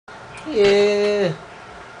Yeah.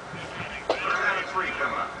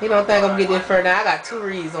 He don't think I'm getting it further. Now I got 2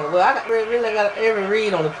 reads on it. Well, I got really got every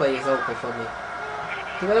read on the play is open for me.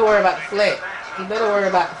 You better worry about the flat. You better worry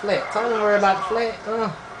about the flat. Tell him to worry about the flat.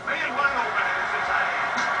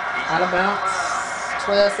 Out of bounds.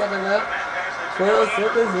 12 seconds left. 12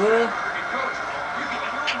 seconds left.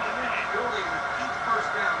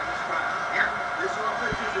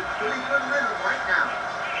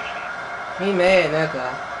 He mad, that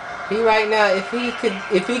guy. He right now, if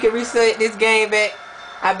he could reset this game back,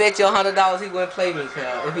 I bet you $100 he wouldn't play me, cuz.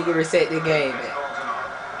 If he could reset the game back.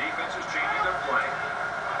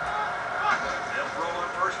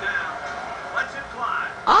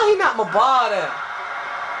 Oh, he knocked my ball down.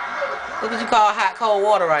 Look what you call hot cold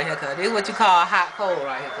water right here, cuz. This is what you call hot cold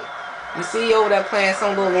right here, cuz. You see you over there playing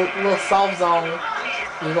some little soft zone.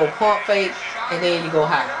 You go pump fake, and then you go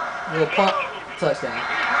high. You go pump, touchdown.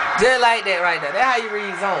 Just like that right there. That's how you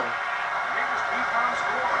read zone.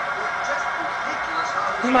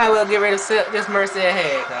 You might well get rid of this Mercy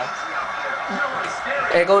ahead, cuz.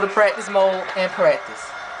 And go to practice mode and practice.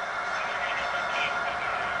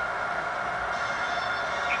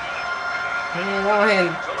 Man, go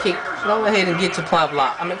ahead and get your punt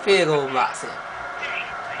block. I mean field goal blocks in.